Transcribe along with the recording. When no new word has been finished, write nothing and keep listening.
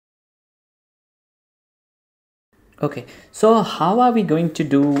Okay, so how are we going to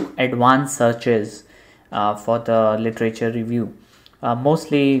do advanced searches for the literature review?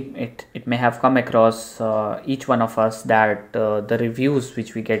 Mostly it may have come across each one of us that the reviews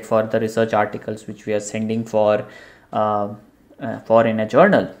which we get for the research articles which we are sending uh, for in a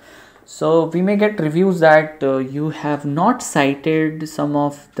journal. So we may get reviews that you have not cited some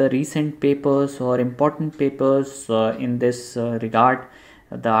of the recent papers or important papers in this regard.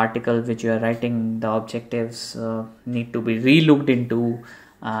 The article which you are writing, the objectives need to be re-looked into,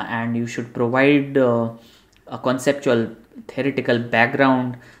 and you should provide a conceptual theoretical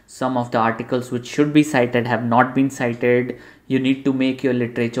background. Some of the articles which should be cited have not been cited. You need to make your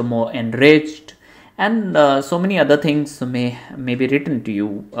literature more enriched, and so many other things may be written to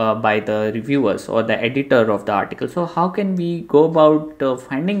you by the reviewers or the editor of the article. So how can we go about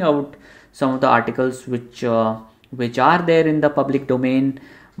finding out some of the articles which are there in the public domain,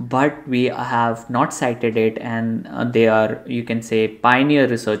 but we have not cited it, and they are, you can say, pioneer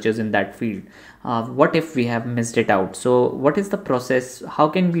researchers in that field? What if we have missed it out? So what is the process? How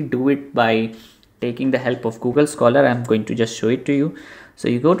can we do it? By taking the help of Google Scholar. I'm going to just show it to you. So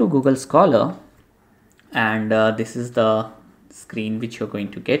you go to Google Scholar, and this is the screen which you're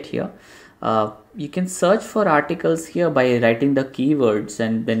going to get here. You can search for articles here by writing the keywords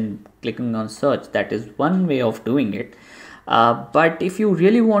and then clicking on search. That is one way of doing it. But if you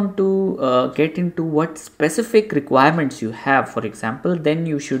really want to get into what specific requirements you have, for example, then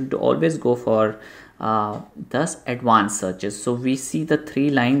you should always go for thus advanced searches. So we see the three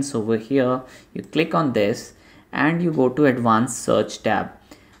lines over here. You click on this and you go to advanced search tab.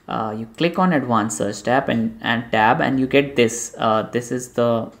 You click on advanced search tab and you get this. This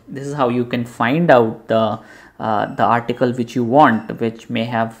is how you can find out the article which you want, which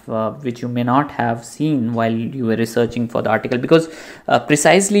you may not have seen while you were researching for the article, because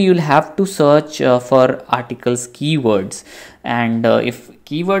precisely you'll have to search for articles keywords, and if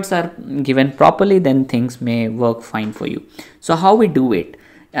keywords are given properly, then things may work fine for you. So how we do it?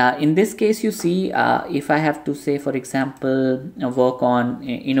 In this case, you see, if I have to say, for example, work on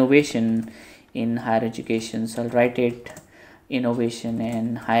innovation in higher education, so I'll write it innovation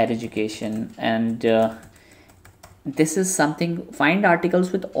in higher education, and this is something, find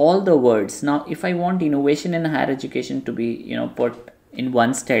articles with all the words. Now if I want innovation in higher education to be put in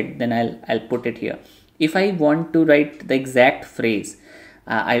one stead, then I'll put it here. If I want to write the exact phrase,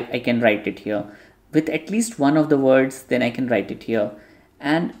 I can write it here with at least one of the words, then I can write it here.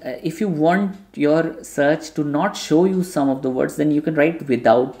 And if you want your search to not show you some of the words, then you can write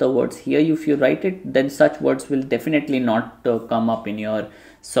without the words here. If you write it, then such words will definitely not come up in your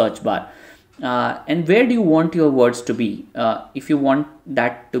search bar. And where do you want your words to be? If you want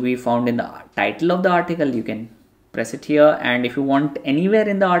that to be found in the title of the article, you can press it here, and if you want anywhere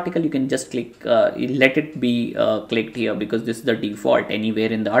in the article, you can just click let it be clicked here, because this is the default,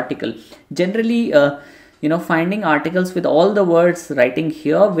 anywhere in the article. Generally finding articles with all the words writing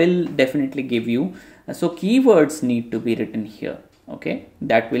here will definitely give you, so keywords need to be written here. Okay,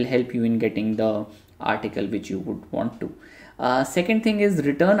 that will help you in getting the article which you would want to. Second thing is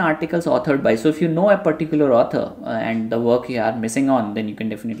return articles authored by. So if you know a particular author and the work you are missing on, then you can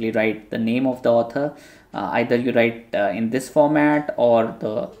definitely write the name of the author. Either you write in this format or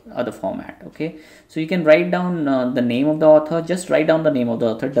the other format. Okay, so you can write down the name of the author. Just write down the name of the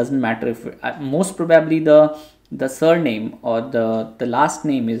author. Doesn't matter if most probably the surname or the last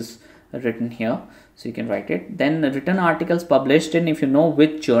name is written here, so you can write it. Then written articles published in, if you know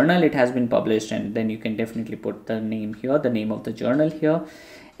which journal it has been published in, then you can definitely put the name here, the name of the journal here.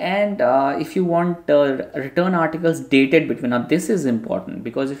 And if you want return articles dated between, now this is important,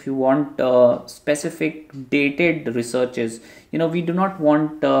 because if you want specific dated researches, we do not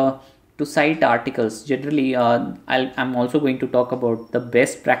want to cite articles. Generally, I'm also going to talk about the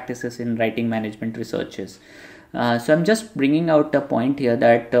best practices in writing management researches. So I'm just bringing out a point here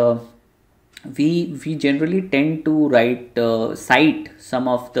that we generally tend to cite some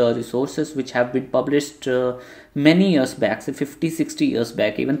of the resources which have been published many years back, say 50-60 years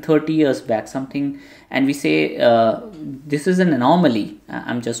back, even 30 years back, something, and we say this is an anomaly.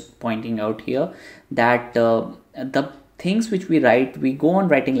 I'm just pointing out here that the things which we write, we go on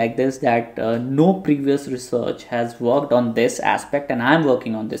writing like this, that no previous research has worked on this aspect and I'm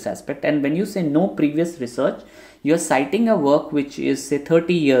working on this aspect. And when you say no previous research, you're citing a work which is, say,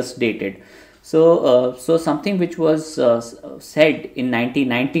 30 years dated. So something which was said in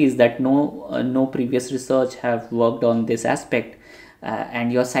 1990s, that no previous research have worked on this aspect,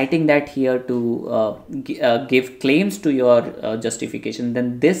 and you're citing that here to give claims to your justification,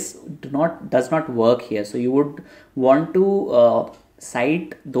 then this does not work here. So you would want to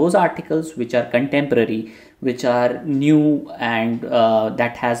cite those articles which are contemporary, which are new, and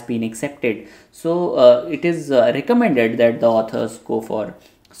that has been accepted. So it is recommended that the authors go for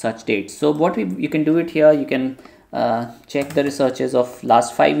such dates. So what you can do it here, you can check the researches of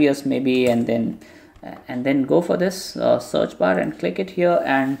last 5 years maybe, and then go for this search bar and click it here,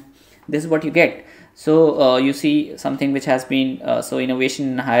 and this is what you get. So you see something which has been so innovation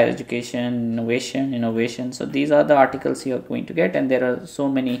in higher education, innovation. So these are the articles you are going to get, and there are so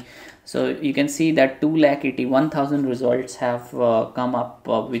many. So you can see that 281,000 results have come up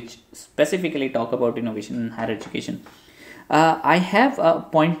which specifically talk about innovation in higher education. I have a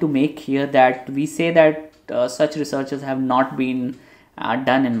point to make here, that we say that such researches have not been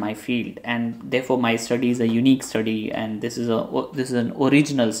done in my field, and therefore my study is a unique study, and this is an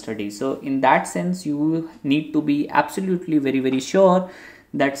original study. So in that sense, you need to be absolutely very sure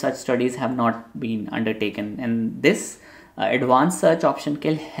that such studies have not been undertaken, and this advanced search option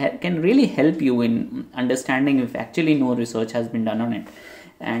can really help you in understanding if actually no research has been done on it.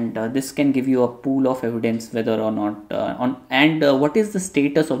 And this can give you a pool of evidence whether or not what is the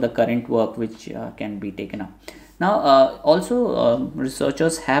status of the current work which can be taken up. Now also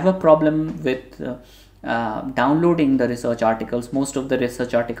researchers have a problem with downloading the research articles. Most of the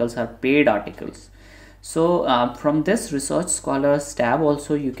research articles are paid articles. So from this research scholars tab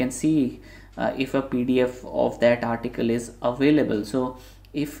also you can see if a PDF of that article is available. So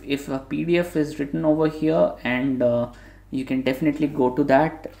if a PDF is written over here, and you can definitely go to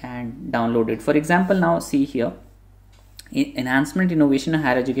that and download it. For example, now see here, enhancement innovation in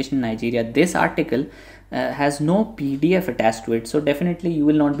higher education in Nigeria. This article has no PDF attached to it, so definitely you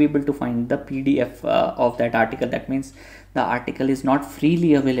will not be able to find the PDF of that article. That means the article is not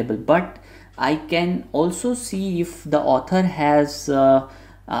freely available. But I can also see if the author has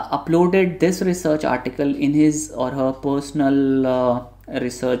uploaded this research article in his or her personal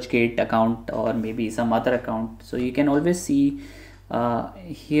ResearchGate account, or maybe some other account. So you can always see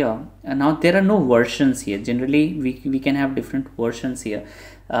here. And now there are no versions here. Generally we can have different versions here.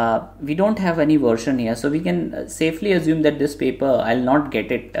 We don't have any version here, so we can safely assume that this paper, I'll not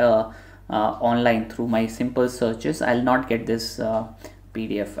get it online through my simple searches. I'll not get this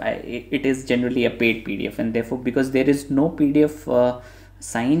PDF. It is generally a paid PDF, and therefore because there is no PDF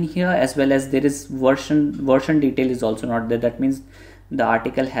sign here, as well as there is version detail is also not there. That means the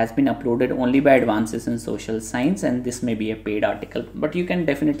article has been uploaded only by Advances in Social Science, and this may be a paid article. But you can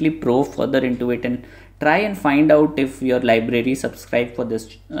definitely probe further into it and try and find out if your library subscribes for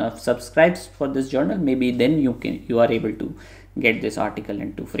this journal. Maybe then you are able to get this article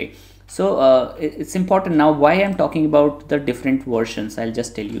into free. So it's important. Now why I'm talking about the different versions, I'll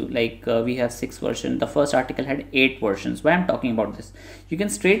just tell you. Like we have 6 versions. The first article had 8 versions. Why I'm talking about this, you can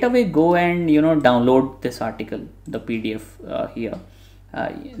straight away go and download this article, the PDF here.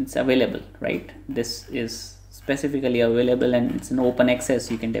 It's available, right? This is specifically available, and it's an open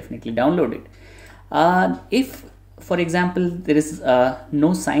access. You can definitely download it. If for example there is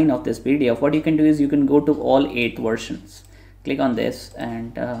no sign of this PDF, what you can do is you can go to all 8 versions, click on this,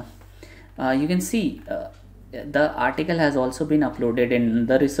 and you can see the article has also been uploaded in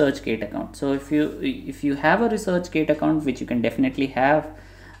the ResearchGate account. So if you have a ResearchGate account, which you can definitely have,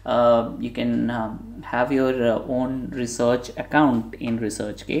 you can have your own research account in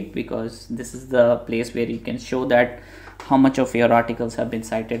ResearchGate, because this is the place where you can show that how much of your articles have been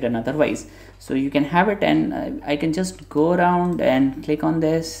cited and otherwise. So you can have it, and I can just go around and click on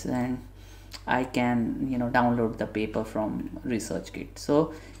this, and I can download the paper from ResearchGate.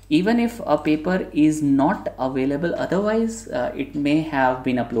 So even if a paper is not available otherwise, it may have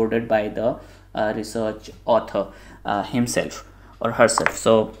been uploaded by the research author himself or herself.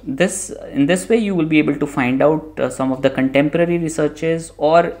 So in this way you will be able to find out some of the contemporary researches,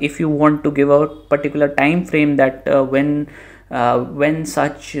 or if you want to give a particular time frame that when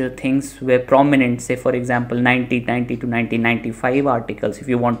such things were prominent, say for example 1990 to 1995 articles, if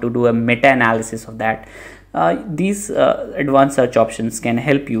you want to do a meta-analysis of that, these advanced search options can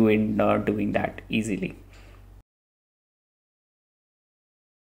help you in doing that easily.